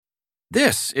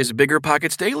This is Bigger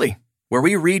Pockets Daily, where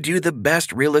we read you the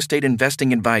best real estate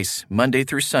investing advice Monday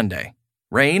through Sunday,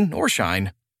 rain or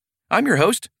shine. I'm your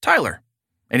host, Tyler.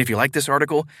 And if you like this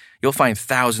article, you'll find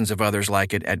thousands of others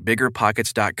like it at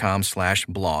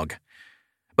biggerpockets.com/blog.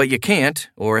 But you can't,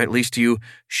 or at least you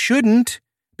shouldn't,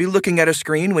 be looking at a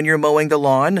screen when you're mowing the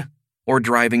lawn or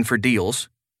driving for deals.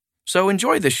 So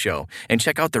enjoy this show and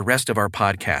check out the rest of our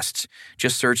podcasts.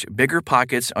 Just search Bigger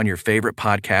Pockets on your favorite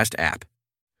podcast app.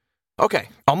 Okay,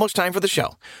 almost time for the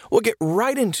show. We'll get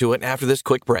right into it after this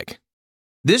quick break.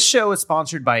 This show is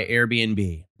sponsored by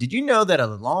Airbnb. Did you know that a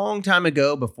long time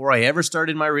ago, before I ever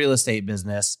started my real estate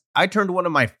business, I turned one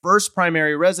of my first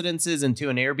primary residences into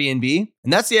an Airbnb?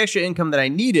 And that's the extra income that I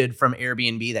needed from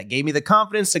Airbnb that gave me the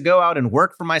confidence to go out and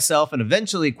work for myself and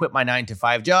eventually quit my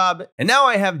 9-to-5 job. And now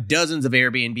I have dozens of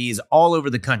Airbnbs all over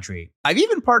the country. I've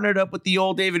even partnered up with the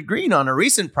old David Green on a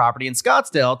recent property in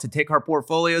Scottsdale to take our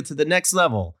portfolio to the next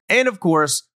level. And of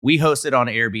course, we host it on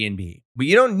Airbnb. But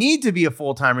you don't need to be a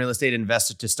full-time real estate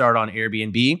investor to start on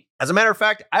Airbnb. As a matter of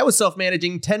fact, I was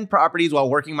self-managing 10 properties while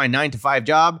working my 9-to-5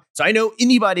 job, so I know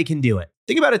anybody can do it.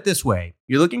 Think about it this way.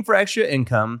 You're looking for extra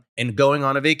income and going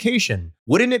on a vacation.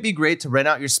 Wouldn't it be great to rent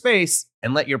out your space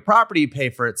and let your property pay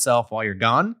for itself while you're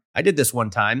gone? I did this one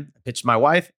time. I pitched my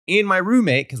wife and my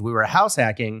roommate, because we were house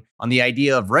hacking, on the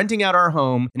idea of renting out our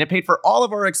home, and it paid for all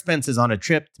of our expenses on a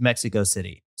trip to Mexico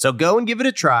City. So go and give it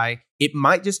a try. It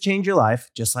might just change your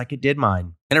life, just like it did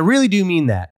mine. And I really do mean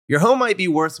that. Your home might be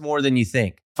worth more than you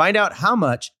think. Find out how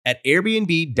much at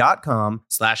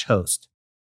airbnb.com/host.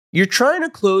 You're trying to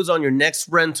close on your next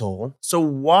rental, so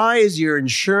why is your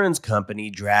insurance company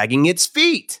dragging its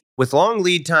feet? With long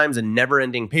lead times and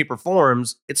never-ending paper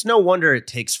forms, it's no wonder it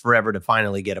takes forever to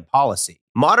finally get a policy.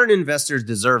 Modern investors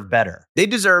deserve better. They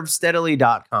deserve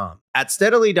Steadily.com. At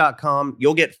Steadily.com,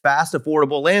 you'll get fast,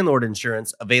 affordable landlord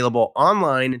insurance available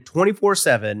online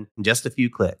 24/7 in just a few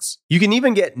clicks. You can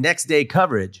even get next-day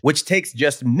coverage, which takes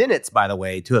just minutes, by the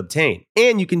way, to obtain.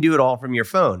 And you can do it all from your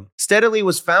phone. Steadily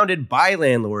was founded by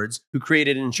landlords who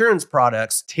created insurance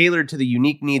products tailored to the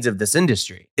unique needs of this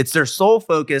industry. It's their sole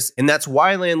focus, and that's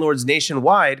why landlords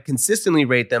nationwide consistently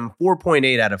rate them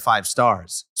 4.8 out of 5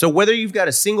 stars. So whether you've got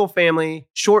a single-family,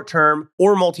 short-term,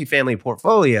 or multifamily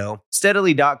portfolio,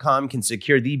 Steadily.com can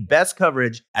secure the best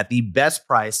coverage at the best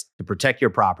price to protect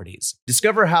your properties.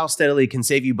 Discover how Steadily can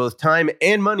save you both time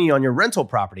and money on your rental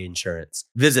property insurance.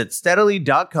 Visit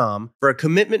Steadily.com for a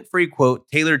commitment-free quote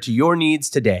tailored to your needs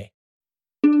today.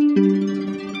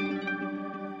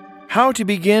 How to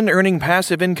begin earning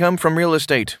passive income from real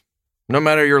estate, no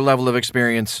matter your level of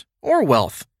experience or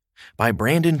wealth, by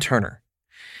Brandon Turner.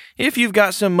 If you've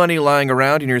got some money lying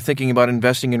around and you're thinking about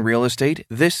investing in real estate,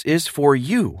 this is for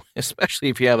you, especially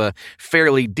if you have a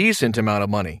fairly decent amount of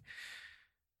money.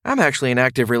 I'm actually an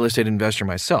active real estate investor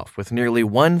myself, with nearly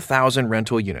 1,000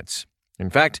 rental units. In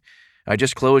fact, I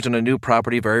just closed on a new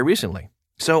property very recently.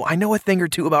 So I know a thing or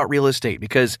two about real estate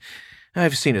because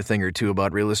I've seen a thing or two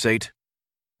about real estate.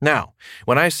 Now,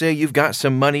 when I say you've got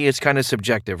some money, it's kind of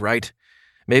subjective, right?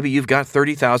 Maybe you've got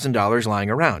 $30,000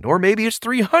 lying around, or maybe it's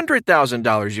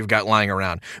 $300,000 you've got lying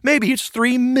around. Maybe it's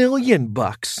 $3 million.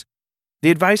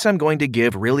 The advice I'm going to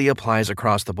give really applies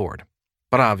across the board.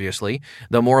 But obviously,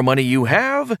 the more money you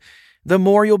have, the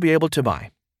more you'll be able to buy.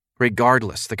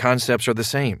 Regardless, the concepts are the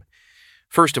same.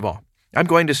 First of all, I'm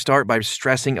going to start by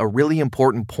stressing a really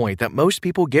important point that most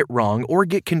people get wrong or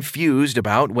get confused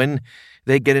about when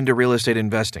they get into real estate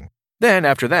investing. Then,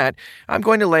 after that, I'm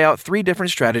going to lay out 3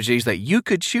 different strategies that you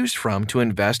could choose from to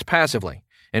invest passively.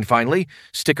 And finally,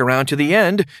 stick around to the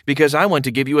end because I want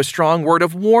to give you a strong word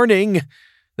of warning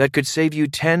that could save you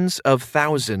tens of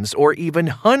thousands or even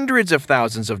hundreds of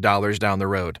thousands of dollars down the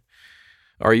road.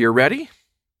 Are you ready?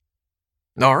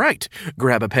 All right,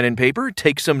 grab a pen and paper,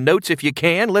 take some notes if you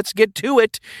can. Let's get to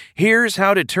it. Here's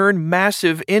how to turn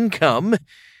massive income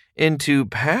into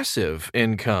passive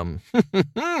income.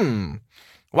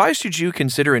 Why should you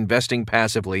consider investing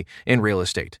passively in real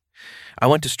estate? I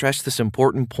want to stress this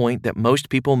important point that most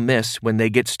people miss when they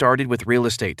get started with real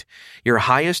estate. Your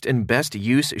highest and best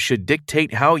use should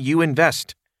dictate how you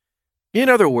invest. In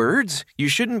other words, you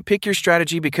shouldn't pick your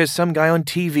strategy because some guy on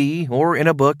TV or in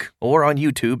a book or on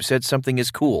YouTube said something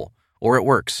is cool or it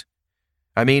works.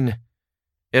 I mean,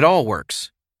 it all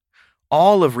works.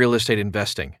 All of real estate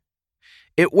investing.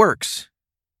 It works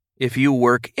if you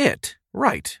work it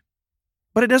right.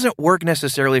 But it doesn't work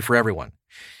necessarily for everyone.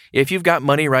 If you've got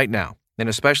money right now, and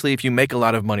especially if you make a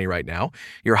lot of money right now,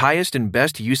 your highest and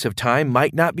best use of time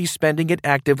might not be spending it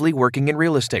actively working in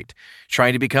real estate,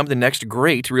 trying to become the next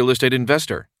great real estate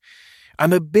investor.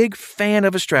 I'm a big fan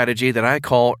of a strategy that I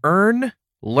call earn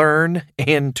learn,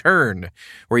 and turn,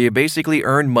 where you basically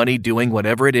earn money doing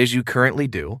whatever it is you currently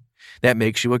do that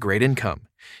makes you a great income.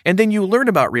 And then you learn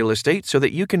about real estate so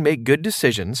that you can make good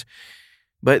decisions,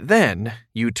 but then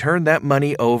you turn that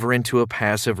money over into a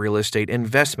passive real estate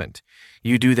investment.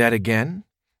 You do that again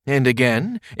and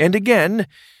again and again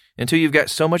until you've got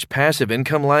so much passive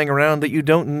income lying around that you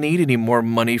don't need any more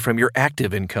money from your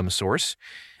active income source.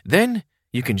 Then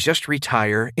you can just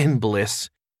retire in bliss.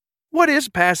 What is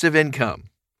passive income?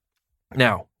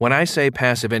 Now, when I say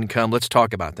passive income, let's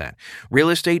talk about that. Real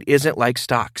estate isn't like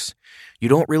stocks. You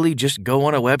don't really just go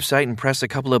on a website and press a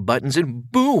couple of buttons and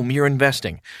boom, you're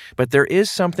investing. But there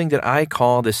is something that I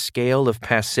call the scale of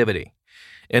passivity.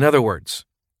 In other words,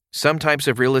 some types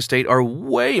of real estate are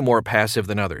way more passive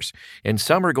than others, and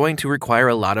some are going to require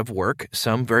a lot of work,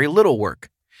 some very little work.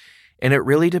 And it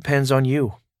really depends on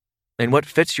you and what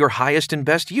fits your highest and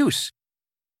best use.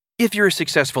 If you're a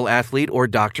successful athlete or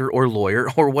doctor or lawyer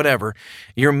or whatever,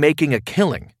 you're making a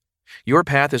killing. Your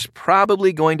path is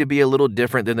probably going to be a little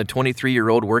different than the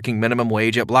 23-year-old working minimum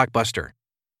wage at Blockbuster.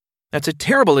 That's a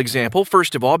terrible example,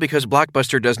 first of all, because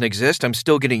Blockbuster doesn't exist. I'm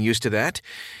still getting used to that.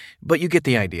 But you get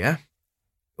the idea.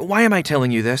 Why am I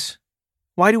telling you this?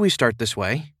 Why do we start this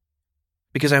way?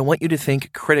 Because I want you to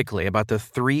think critically about the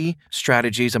 3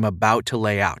 strategies I'm about to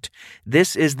lay out.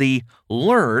 This is the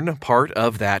learn part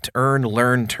of that earn,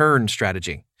 learn, turn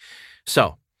strategy.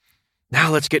 So, now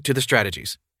let's get to the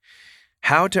strategies.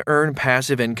 How to earn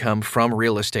passive income from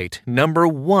real estate. Number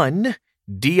 1,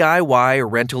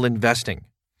 DIY rental investing.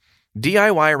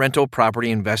 DIY rental property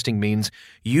investing means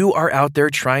you are out there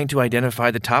trying to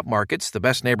identify the top markets, the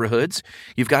best neighborhoods.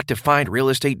 You've got to find real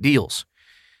estate deals.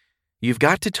 You've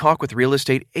got to talk with real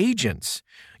estate agents.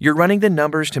 You're running the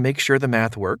numbers to make sure the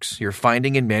math works. You're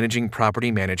finding and managing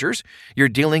property managers. You're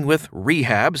dealing with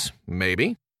rehabs,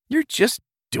 maybe. You're just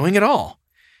doing it all.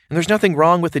 And there's nothing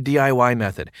wrong with the DIY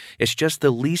method. It's just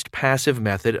the least passive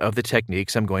method of the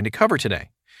techniques I'm going to cover today.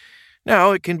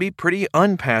 Now, it can be pretty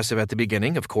unpassive at the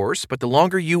beginning, of course, but the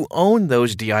longer you own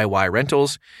those DIY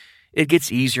rentals, it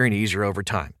gets easier and easier over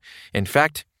time. In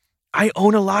fact, I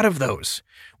own a lot of those.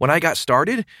 When I got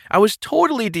started, I was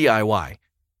totally DIY.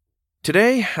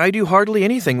 Today, I do hardly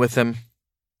anything with them.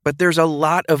 But there's a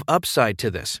lot of upside to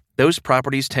this. Those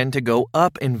properties tend to go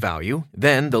up in value.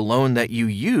 Then the loan that you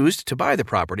used to buy the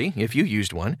property, if you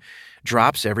used one,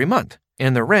 drops every month.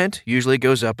 And the rent usually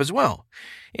goes up as well.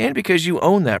 And because you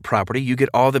own that property, you get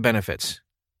all the benefits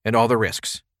and all the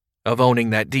risks of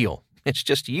owning that deal. It's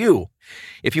just you.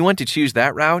 If you want to choose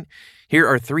that route, here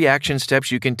are 3 action steps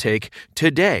you can take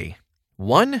today.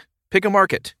 1, pick a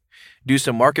market. Do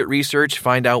some market research,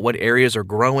 find out what areas are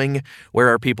growing, where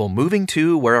are people moving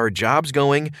to, where are jobs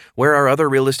going, where are other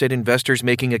real estate investors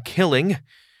making a killing.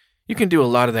 You can do a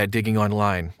lot of that digging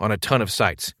online on a ton of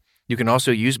sites. You can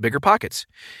also use BiggerPockets.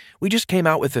 We just came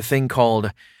out with a thing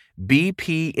called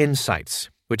BP Insights,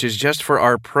 which is just for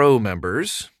our pro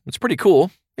members. It's pretty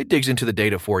cool. It digs into the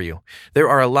data for you. There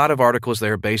are a lot of articles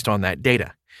there based on that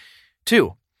data.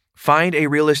 2, find a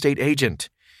real estate agent.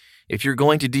 If you're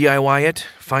going to DIY it,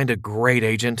 find a great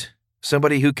agent,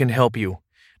 somebody who can help you.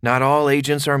 Not all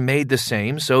agents are made the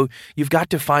same, so you've got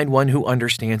to find one who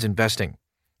understands investing.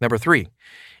 Number 3,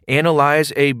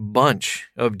 analyze a bunch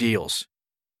of deals.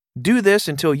 Do this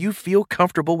until you feel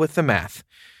comfortable with the math.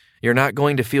 You're not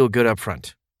going to feel good up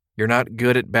front. You're not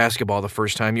good at basketball the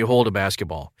first time you hold a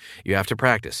basketball. You have to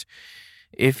practice.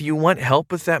 If you want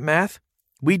help with that math,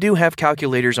 we do have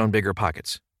calculators on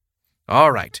BiggerPockets.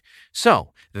 All right,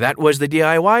 so that was the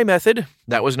DIY method.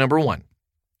 That was number 1.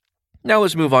 Now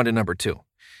let's move on to number 2.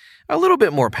 A little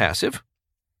bit more passive.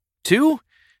 2,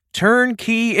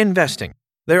 turnkey investing.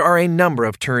 There are a number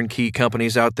of turnkey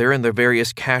companies out there in the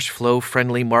various cash flow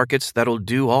friendly markets that'll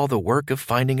do all the work of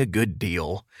finding a good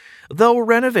deal. They'll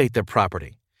renovate the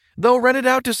property. They'll rent it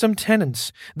out to some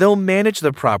tenants. They'll manage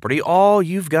the property. All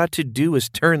you've got to do is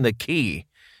turn the key.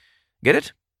 Get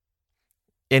it?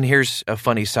 And here's a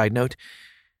funny side note.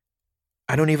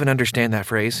 I don't even understand that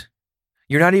phrase.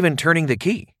 You're not even turning the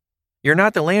key. You're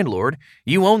not the landlord.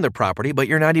 You own the property, but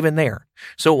you're not even there.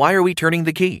 So why are we turning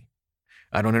the key?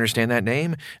 I don't understand that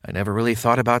name. I never really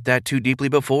thought about that too deeply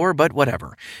before, but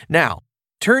whatever. Now,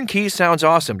 turnkey sounds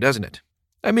awesome, doesn't it?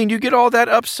 I mean, you get all that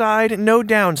upside, no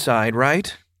downside,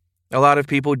 right? A lot of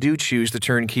people do choose the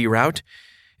turnkey route,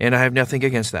 and I have nothing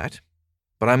against that.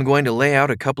 But I'm going to lay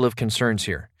out a couple of concerns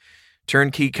here.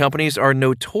 Turnkey companies are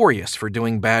notorious for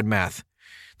doing bad math.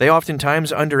 They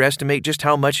oftentimes underestimate just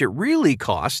how much it really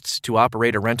costs to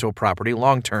operate a rental property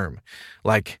long term,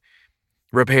 like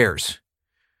repairs.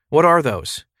 What are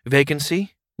those?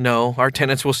 Vacancy? No, our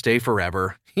tenants will stay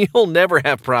forever. You'll never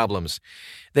have problems.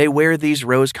 They wear these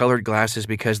rose-colored glasses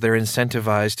because they're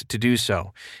incentivized to do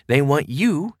so. They want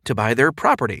you to buy their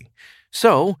property.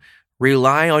 So,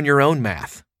 rely on your own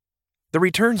math. The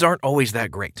returns aren't always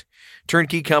that great.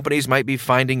 Turnkey companies might be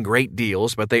finding great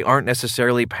deals, but they aren't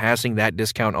necessarily passing that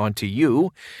discount on to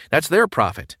you. That's their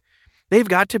profit. They've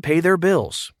got to pay their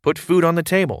bills, put food on the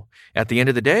table. At the end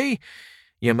of the day,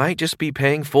 you might just be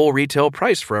paying full retail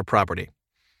price for a property.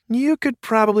 You could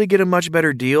probably get a much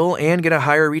better deal and get a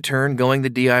higher return going the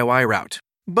DIY route.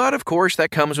 But of course,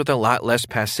 that comes with a lot less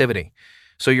passivity.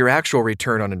 So your actual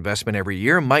return on investment every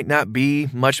year might not be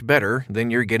much better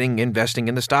than you're getting investing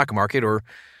in the stock market or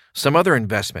some other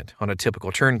investment on a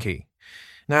typical turnkey.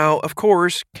 Now, of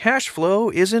course, cash flow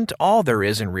isn't all there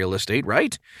is in real estate,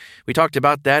 right? We talked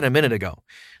about that a minute ago.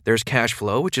 There's cash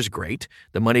flow, which is great,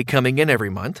 the money coming in every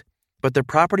month, but the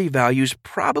property value's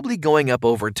probably going up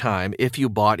over time if you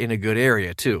bought in a good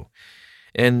area, too.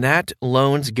 And that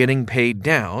loan's getting paid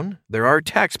down, there are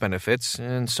tax benefits,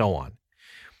 and so on.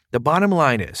 The bottom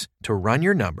line is to run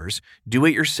your numbers, do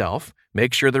it yourself,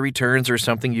 make sure the returns are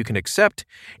something you can accept,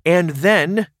 and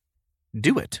then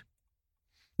do it.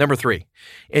 Number 3,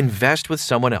 invest with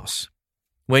someone else.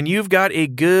 When you've got a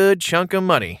good chunk of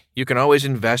money, you can always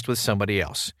invest with somebody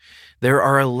else. There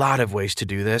are a lot of ways to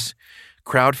do this.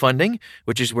 Crowdfunding,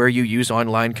 which is where you use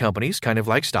online companies, kind of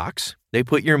like stocks. They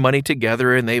put your money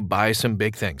together and they buy some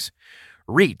big things.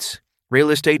 REITs, real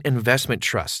estate investment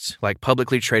trusts, like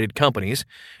publicly traded companies.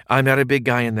 I'm not a big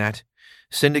guy in that.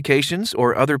 Syndications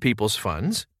or other people's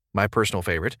funds, my personal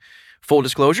favorite. Full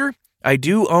disclosure, I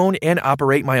do own and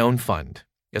operate my own fund.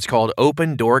 It's called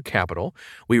Open Door Capital.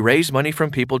 We raise money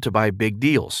from people to buy big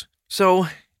deals. So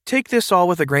take this all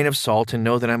with a grain of salt and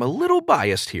know that I'm a little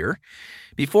biased here.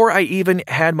 Before I even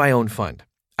had my own fund,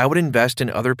 I would invest in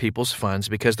other people's funds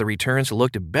because the returns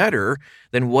looked better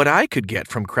than what I could get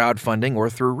from crowdfunding or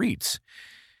through REITs.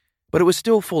 But it was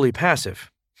still fully passive.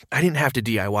 I didn't have to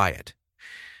DIY it.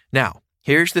 Now,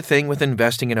 here's the thing with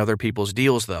investing in other people's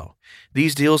deals, though.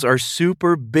 These deals are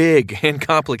super big and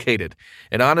complicated,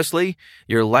 and honestly,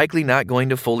 you're likely not going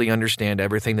to fully understand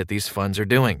everything that these funds are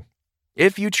doing.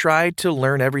 If you try to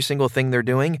learn every single thing they're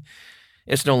doing,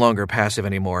 it's no longer passive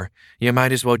anymore. You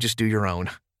might as well just do your own.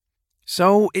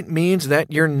 So it means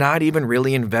that you're not even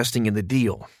really investing in the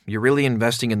deal. You're really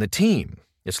investing in the team.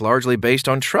 It's largely based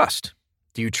on trust.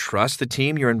 Do you trust the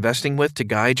team you're investing with to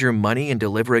guide your money and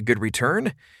deliver a good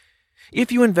return?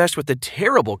 If you invest with a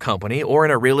terrible company or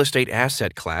in a real estate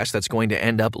asset class that's going to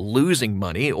end up losing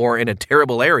money or in a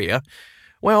terrible area,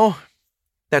 well,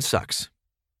 that sucks.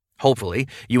 Hopefully,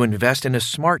 you invest in a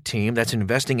smart team that's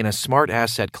investing in a smart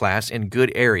asset class in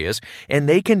good areas, and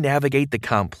they can navigate the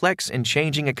complex and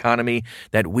changing economy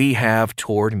that we have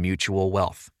toward mutual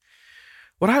wealth.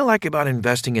 What I like about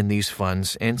investing in these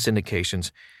funds and syndications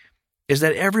is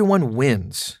that everyone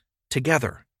wins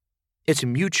together. It's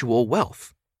mutual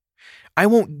wealth. I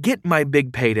won't get my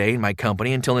big payday in my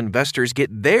company until investors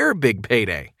get their big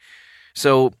payday.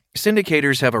 So,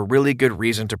 syndicators have a really good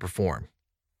reason to perform.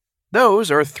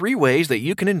 Those are 3 ways that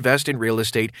you can invest in real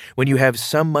estate when you have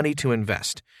some money to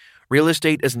invest. Real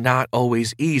estate is not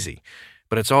always easy,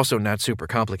 but it's also not super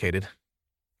complicated.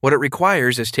 What it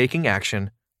requires is taking action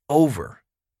over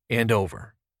and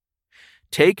over.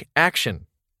 Take action.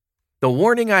 The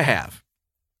warning I have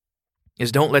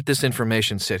is don't let this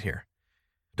information sit here.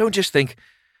 Don't just think,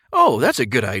 oh, that's a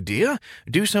good idea.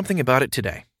 Do something about it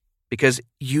today. Because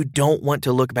you don't want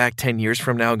to look back 10 years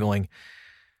from now going,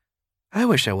 I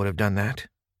wish I would have done that.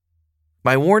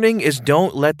 My warning is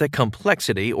don't let the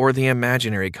complexity or the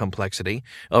imaginary complexity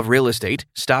of real estate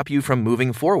stop you from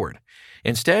moving forward.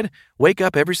 Instead, wake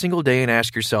up every single day and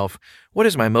ask yourself, what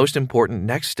is my most important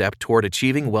next step toward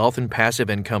achieving wealth and passive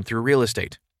income through real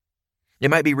estate? It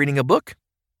might be reading a book.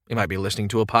 It might be listening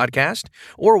to a podcast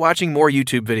or watching more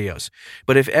YouTube videos.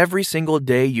 But if every single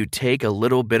day you take a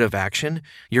little bit of action,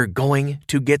 you're going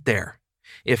to get there.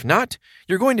 If not,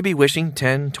 you're going to be wishing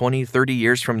 10, 20, 30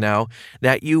 years from now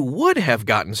that you would have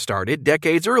gotten started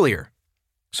decades earlier.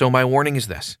 So my warning is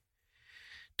this.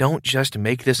 Don't just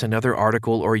make this another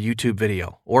article or YouTube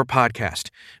video or podcast.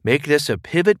 Make this a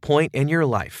pivot point in your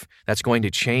life that's going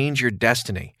to change your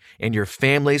destiny and your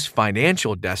family's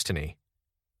financial destiny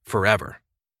forever.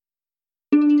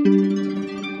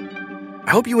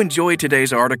 I hope you enjoyed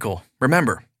today's article.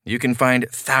 Remember, you can find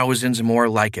thousands more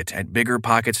like it at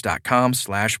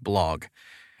biggerpockets.com/blog.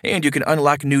 And you can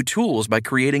unlock new tools by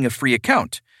creating a free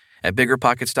account at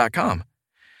biggerpockets.com.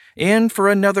 And for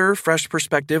another fresh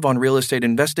perspective on real estate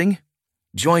investing,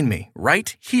 join me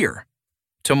right here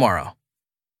tomorrow.